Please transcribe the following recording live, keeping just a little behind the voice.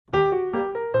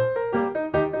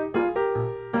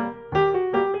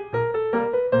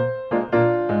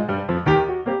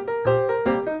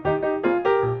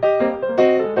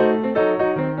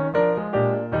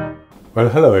Well,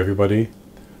 hello everybody,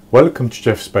 welcome to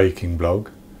Jeff's baking blog.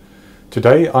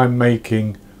 Today I'm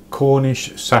making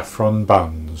Cornish Saffron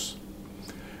Buns.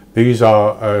 These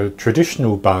are a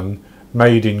traditional bun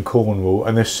made in Cornwall,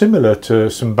 and they're similar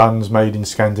to some buns made in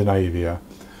Scandinavia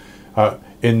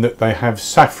in that they have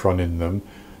saffron in them.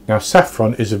 Now,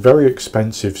 saffron is a very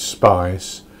expensive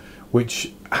spice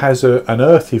which has an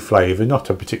earthy flavour, not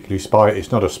a particularly spicy,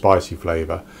 it's not a spicy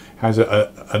flavour, it has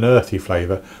an earthy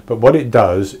flavour, but what it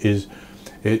does is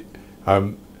it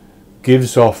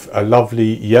gives off a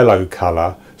lovely yellow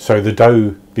colour, so the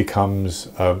dough becomes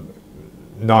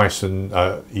nice and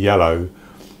yellow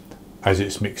as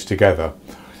it's mixed together.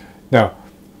 Now,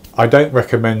 I don't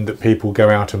recommend that people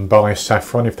go out and buy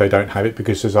saffron if they don't have it,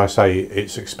 because as I say,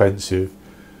 it's expensive.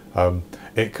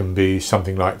 It can be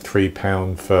something like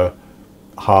 £3 for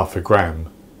half a gram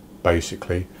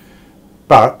basically,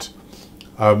 but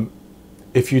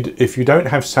if you don't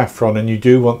have saffron and you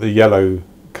do want the yellow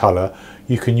colour,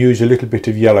 you can use a little bit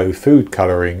of yellow food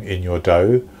colouring in your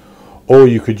dough, or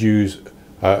you could use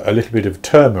a little bit of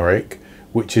turmeric,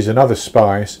 which is another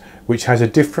spice which has a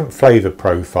different flavour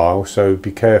profile, so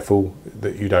be careful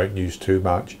that you don't use too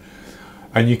much.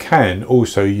 And you can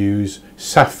also use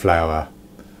safflower,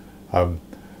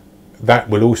 that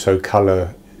will also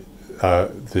colour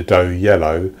the dough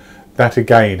yellow. That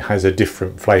again has a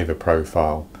different flavour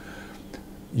profile.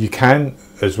 You can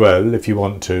as well, if you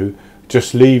want to,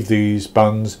 just leave these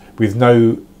buns with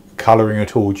no colouring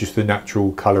at all, just the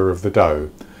natural colour of the dough.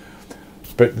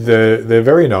 But they're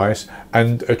very nice,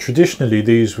 and traditionally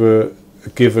these were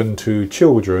given to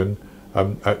children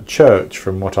at church,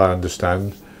 from what I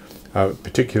understand,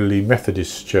 particularly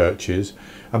Methodist churches,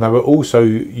 and they were also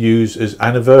used as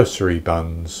anniversary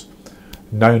buns,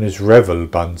 known as revel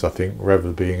buns, I think,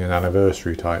 revel being an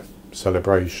anniversary type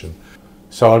celebration.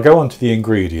 So I'll go on to the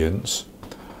ingredients,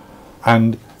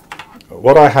 and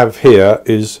what I have here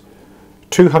is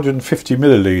 250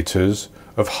 millilitres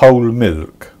of whole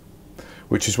milk,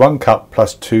 which is 1 cup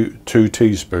plus 2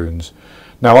 teaspoons.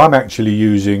 Now I'm actually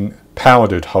using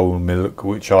powdered whole milk,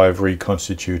 which I've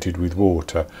reconstituted with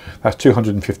water. That's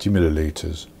 250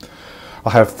 millilitres. I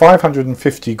have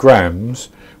 550 grams,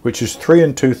 which is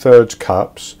 3 2/3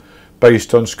 cups,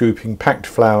 based on scooping packed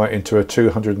flour into a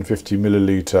 250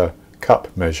 millilitre cup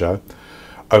measure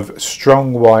of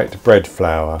strong white bread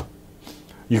flour.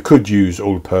 You could use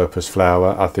all-purpose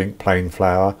flour, I think plain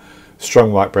flour.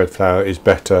 Strong white bread flour is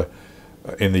better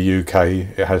in the UK,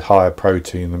 it has higher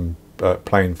protein than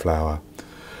plain flour.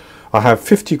 I have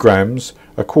 50 grams,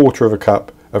 1/4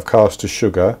 cup of caster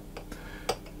sugar.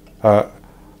 I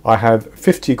have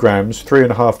 50 grams,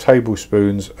 3½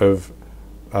 tablespoons of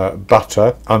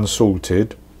butter,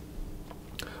 unsalted.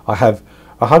 I have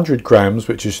 100 grams,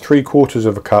 which is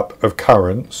 3/4 cup of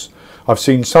currants. I've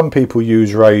seen some people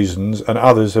use raisins, and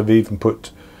others have even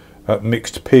put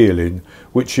mixed peel in,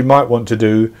 which you might want to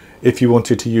do if you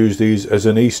wanted to use these as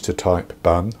an Easter type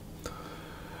bun.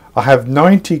 I have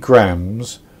 90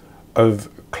 grams of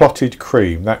clotted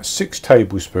cream, that's 6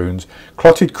 tablespoons.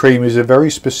 Clotted cream is a very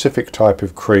specific type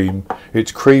of cream.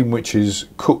 It's cream which is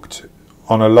cooked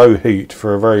on a low heat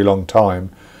for a very long time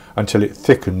until it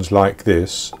thickens like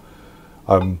this.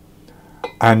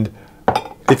 And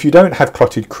if you don't have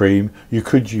clotted cream, you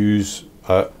could use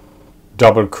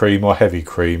double cream or heavy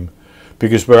cream,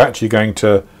 because we're actually going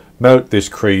to melt this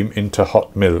cream into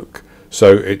hot milk,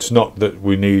 so it's not that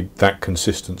we need that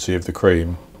consistency of the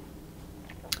cream.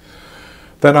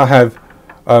 Then I have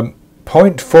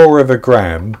 0.4 of a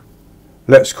gram,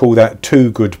 let's call that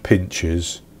 2 good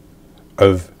pinches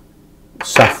of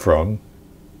saffron,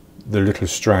 the little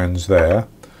strands there.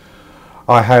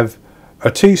 I have a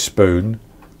teaspoon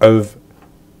of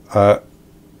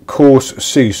coarse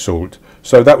sea salt.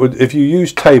 So that would, if you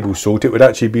use table salt, it would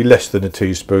actually be less than a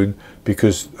teaspoon,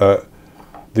 because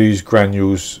these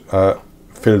granules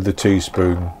fill the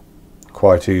teaspoon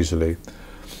quite easily.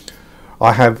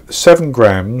 I have 7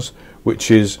 grams,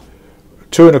 which is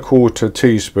 2 1/4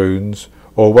 teaspoons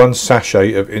or 1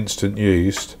 sachet of instant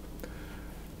yeast.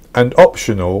 And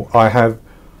optional, I have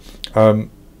a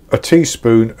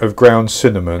teaspoon of ground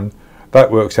cinnamon.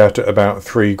 That works out at about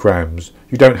 3 grams.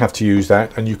 You don't have to use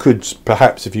that, and you could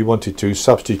perhaps, if you wanted to,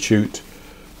 substitute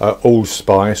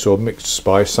allspice or mixed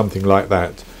spice, something like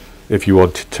that, if you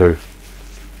wanted to.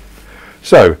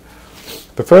 So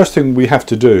the first thing we have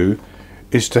to do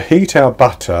is to heat our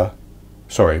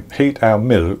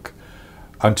milk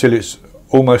until it's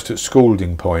almost at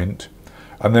scalding point,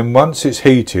 and then once it's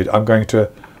heated, I'm going to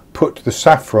put the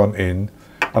saffron in,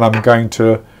 and I'm going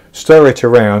to stir it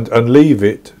around and leave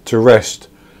it to rest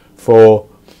for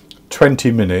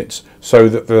 20 minutes so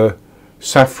that the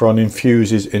saffron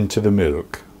infuses into the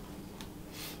milk.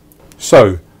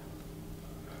 So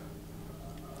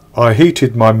I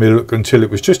heated my milk until it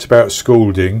was just about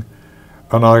scalding,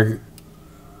 and I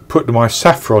put my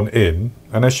saffron in,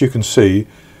 and as you can see,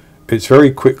 it's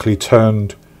very quickly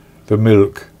turned the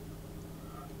milk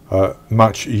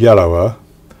much yellower,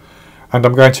 and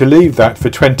I'm going to leave that for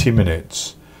 20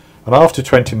 minutes, and after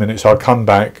 20 minutes I'll come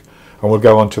back and we'll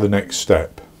go on to the next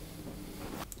step.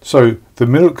 So the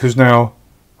milk has now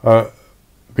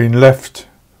been left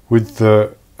with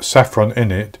the saffron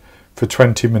in it for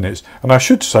 20 minutes, and I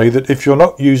should say that if you're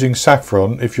not using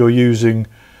saffron, if you're using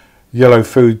yellow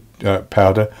food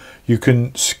powder, you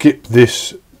can skip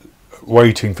this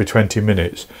waiting for 20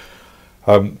 minutes.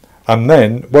 And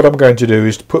then what I'm going to do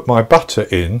is to put my butter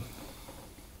in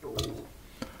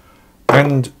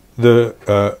and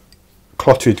the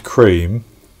clotted cream,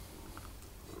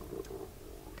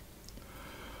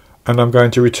 and I'm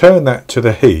going to return that to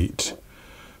the heat,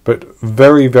 but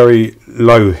very, very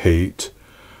low heat.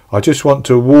 I just want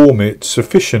to warm it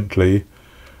sufficiently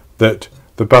that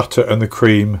the butter and the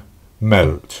cream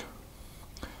melt,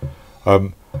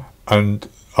 and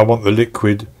I want the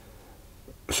liquid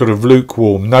sort of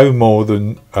lukewarm, no more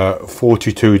than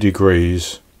 42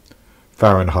 degrees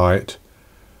Fahrenheit,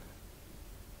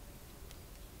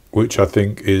 which I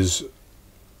think is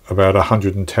about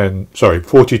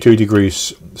 42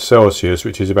 degrees Celsius,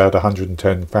 which is about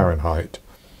 110 Fahrenheit.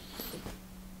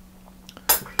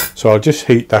 So I'll just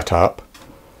heat that up.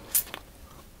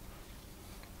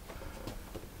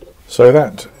 So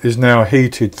that is now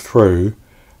heated through,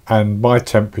 and my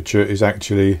temperature is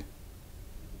actually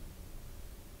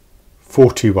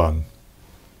 41.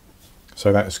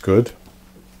 So that's good.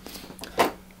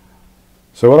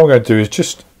 So what I'm going to do is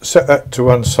just set that to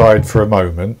one side for a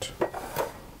moment,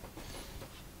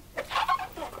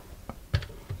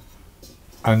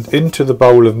 and into the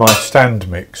bowl of my stand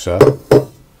mixer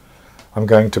I'm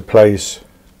going to place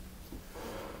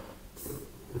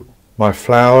my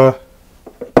flour,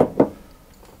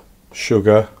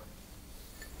 sugar,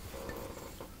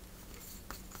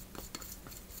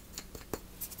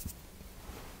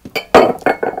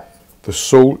 the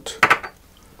salt,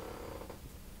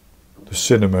 the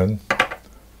cinnamon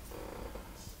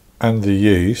and the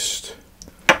yeast,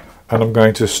 and I'm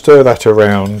going to stir that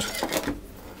around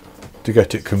to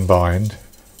get it combined.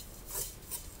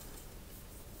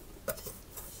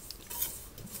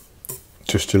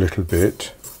 Just a little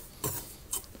bit,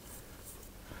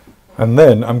 and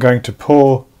then I'm going to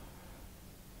pour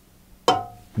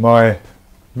my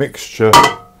mixture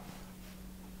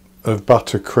of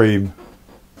butter, cream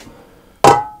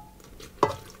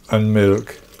and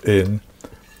milk in,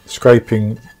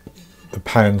 scraping the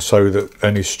pan so that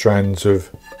any strands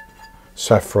of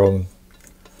saffron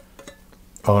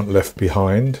aren't left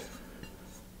behind.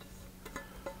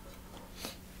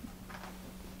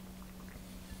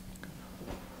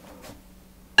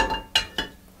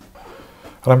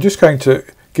 And I'm just going to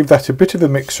give that a bit of a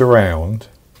mix around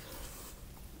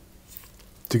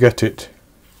to get it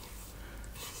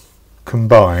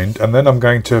combined, and then I'm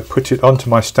going to put it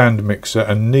onto my stand mixer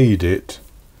and knead it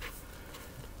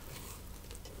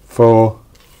for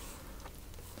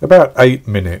about 8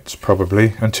 minutes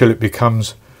probably, until it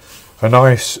becomes a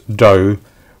nice dough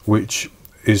which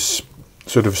is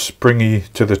sort of springy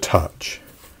to the touch.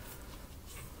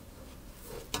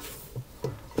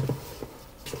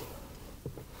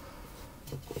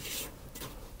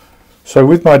 So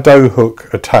with my dough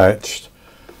hook attached,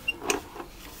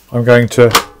 I'm going to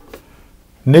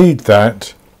knead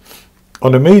that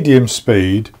on a medium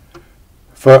speed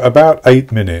for about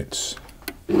 8 minutes.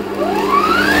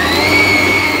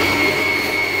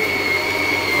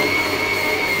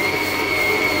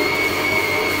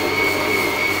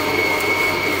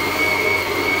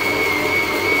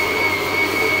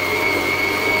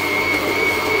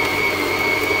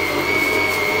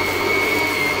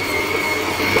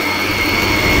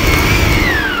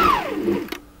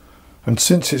 And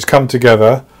since it's come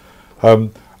together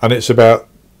and it's about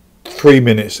 3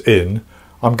 minutes in,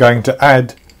 I'm going to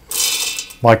add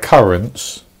my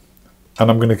currants,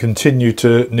 and I'm going to continue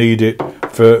to knead it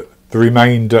for the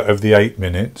remainder of the 8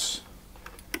 minutes.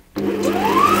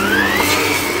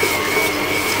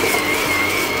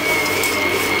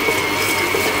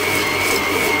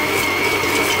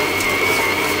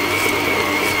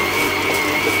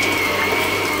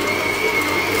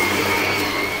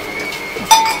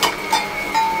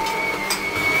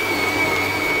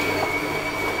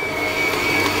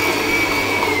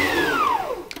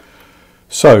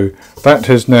 So that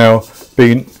has now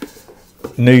been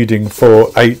kneading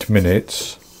for 8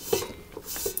 minutes,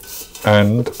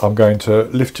 and I'm going to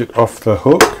lift it off the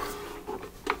hook.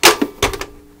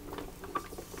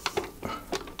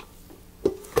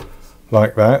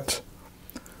 Like that,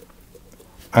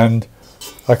 and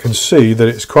I can see that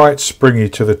it's quite springy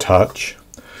to the touch,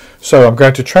 so I'm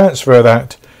going to transfer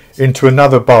that into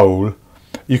another bowl.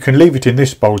 You can leave it in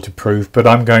this bowl to proof, but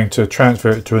I'm going to transfer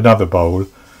it to another bowl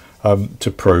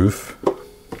to proof.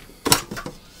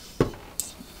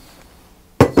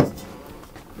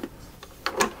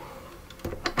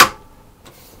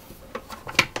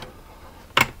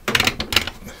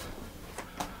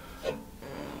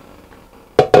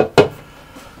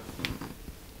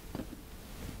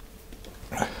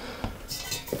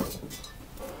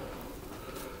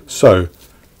 So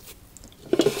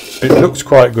it looks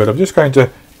quite good. I'm just going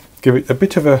to give it a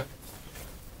bit of a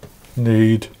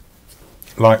knead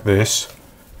like this.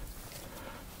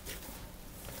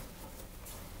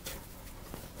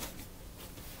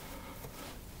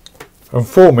 And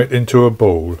form it into a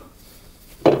ball.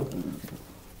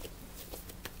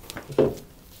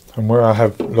 And where I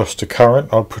have lost a current,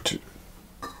 I'll put it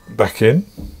back in.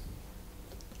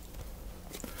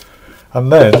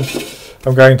 And then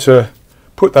I'm going to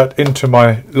put that into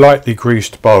my lightly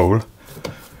greased bowl,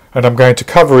 and I'm going to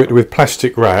cover it with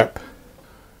plastic wrap.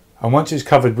 And once it's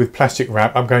covered with plastic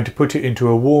wrap, I'm going to put it into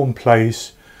a warm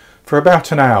place for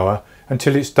about an hour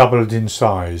until it's doubled in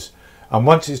size. And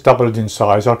once it's doubled in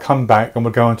size, I'll come back and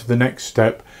we'll go on to the next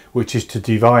step, which is to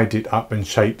divide it up and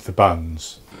shape the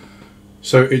buns.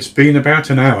 So it's been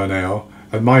about an hour now,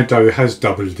 and my dough has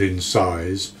doubled in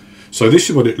size. So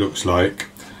this is what it looks like.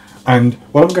 And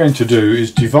what I'm going to do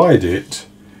is divide it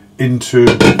into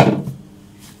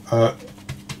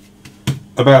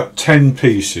about 10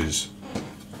 pieces,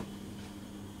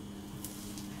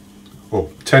 or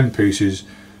 10 pieces,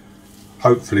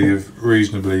 hopefully of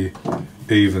reasonably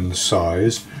even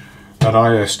size, and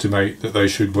I estimate that they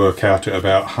should work out at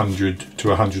about 100 to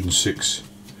 106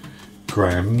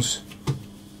 grams.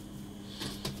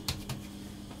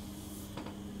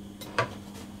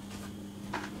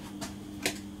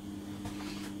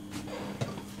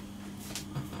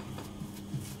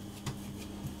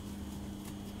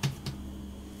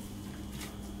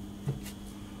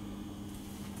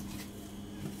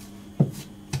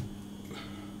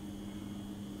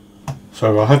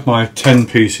 So I have my 10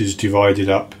 pieces divided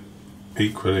up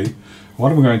equally.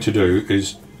 What I'm going to do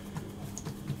is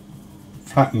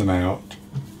flatten them out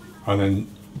and then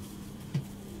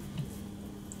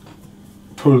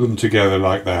pull them together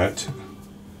like that,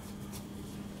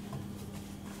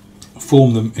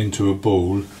 form them into a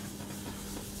ball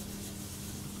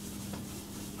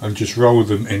and just roll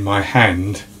them in my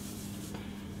hand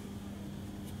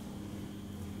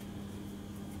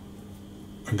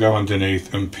and go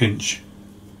underneath and pinch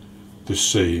the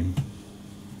seam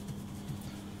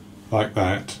like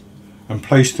that, and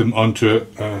place them onto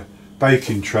a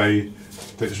baking tray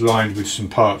that's lined with some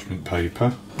parchment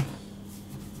paper.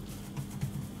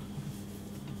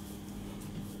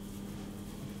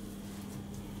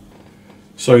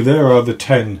 So there are the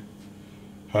 10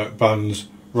 buns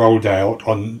rolled out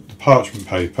on the parchment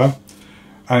paper,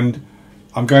 and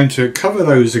I'm going to cover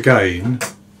those again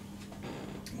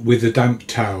with a damp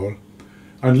towel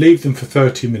and leave them for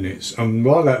 30 minutes. And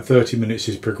while that 30 minutes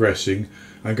is progressing,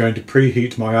 I'm going to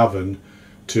preheat my oven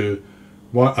to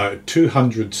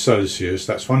 200 Celsius,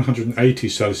 that's 180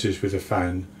 Celsius with a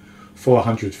fan,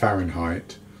 400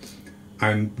 Fahrenheit,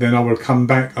 and then I will come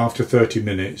back after 30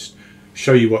 minutes,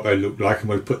 show you what they look like, and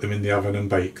we'll put them in the oven and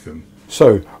bake them.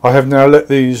 So I have now let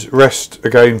these rest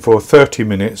again for 30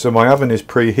 minutes and my oven is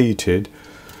preheated,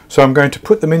 so I'm going to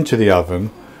put them into the oven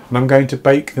and I'm going to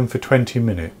bake them for 20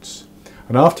 minutes.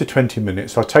 And after 20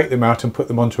 minutes I'll take them out and put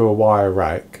them onto a wire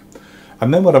rack,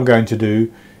 and then what I'm going to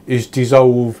do is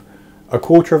dissolve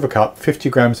 1/4 cup, 50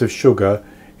 grams of sugar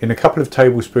in a couple of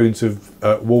tablespoons of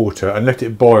water and let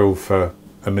it boil for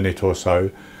a minute or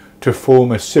so to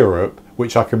form a syrup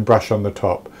which I can brush on the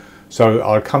top. So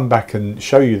I'll come back and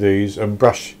show you these and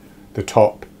brush the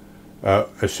top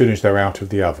as soon as they're out of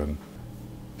the oven.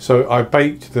 So I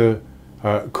baked the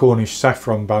Cornish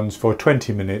Saffron Buns for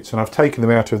 20 minutes and I've taken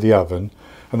them out of the oven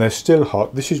and they're still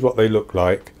hot. This is what they look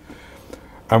like.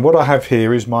 And what I have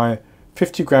here is my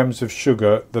 50 grams of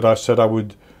sugar that I said I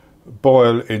would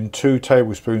boil in 2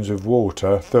 tablespoons of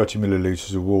water, 30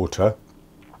 millilitres of water.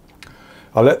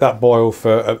 I'll let that boil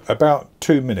for about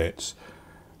 2 minutes.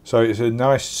 So it's a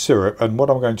nice syrup, and what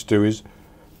I'm going to do is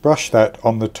brush that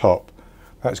on the top.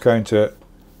 That's going to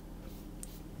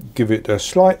give it a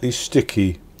slightly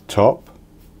sticky top,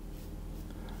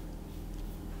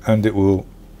 and it will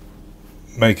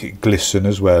make it glisten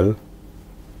as well.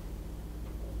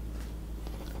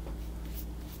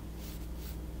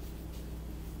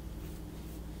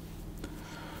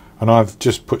 and I've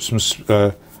just put some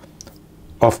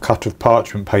off-cut of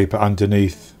parchment paper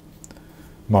underneath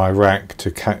my rack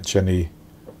to catch any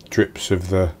drips of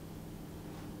the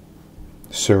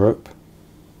syrup.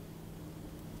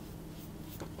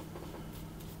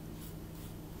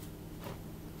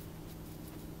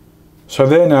 So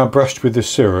they're now brushed with the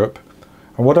syrup,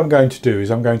 and what I'm going to do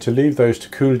is I'm going to leave those to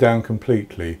cool down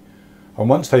completely, and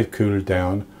once they've cooled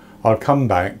down I'll come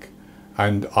back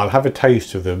and I'll have a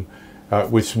taste of them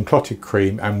with some clotted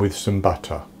cream and with some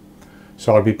butter.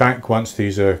 So I'll be back once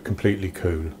these are completely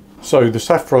cool. So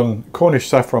the Cornish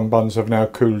saffron buns have now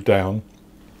cooled down,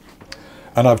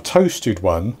 and I've toasted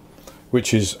one,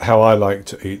 which is how I like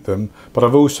to eat them, but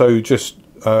I've also just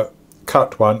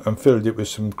cut one and filled it with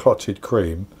some clotted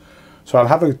cream. So I'll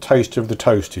have a taste of the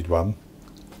toasted one.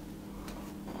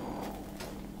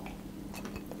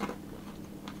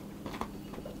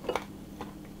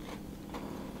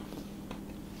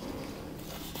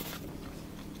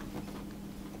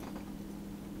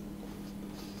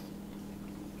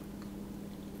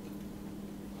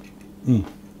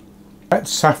 That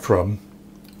saffron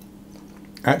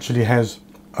actually has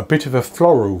a bit of a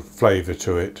floral flavour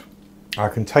to it. I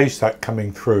can taste that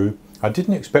coming through. I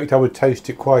didn't expect I would taste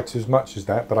it quite as much as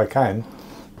that, but I can.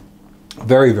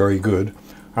 Very, very good.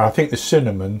 And I think the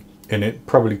cinnamon in it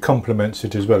probably complements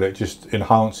it as well. It just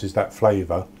enhances that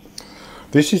flavour.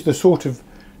 This is the sort of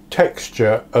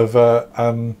texture of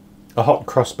a hot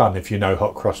cross bun, if you know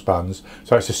hot cross buns.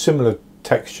 So it's a similar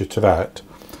texture to that.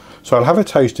 So I'll have a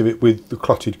taste of it with the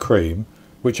clotted cream,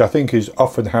 which I think is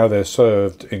often how they're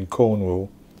served in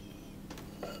Cornwall.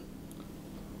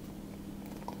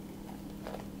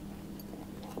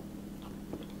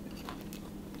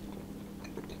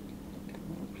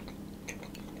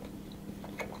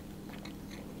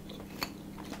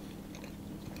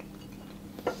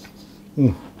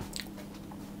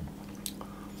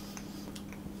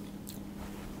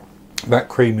 That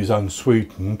cream is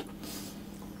unsweetened.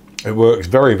 It works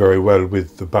very, very well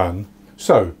with the bun.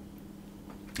 So,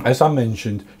 as I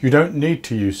mentioned, you don't need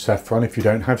to use saffron if you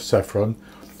don't have saffron.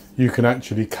 You can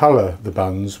actually colour the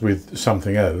buns with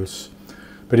something else.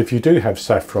 But if you do have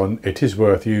saffron, it is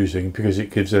worth using because it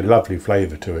gives a lovely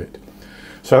flavour to it.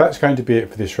 So that's going to be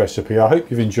it for this recipe. I hope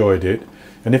you've enjoyed it.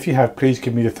 And if you have, please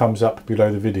give me a thumbs up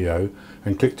below the video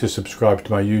and click to subscribe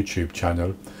to my YouTube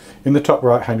channel. In the top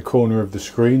right hand corner of the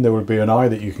screen there will be an eye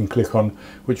that you can click on,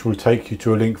 which will take you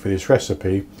to a link for this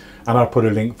recipe, and I'll put a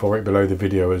link for it below the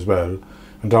video as well.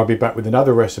 And I'll be back with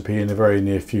another recipe in the very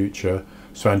near future.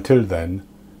 So until then,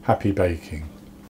 happy baking.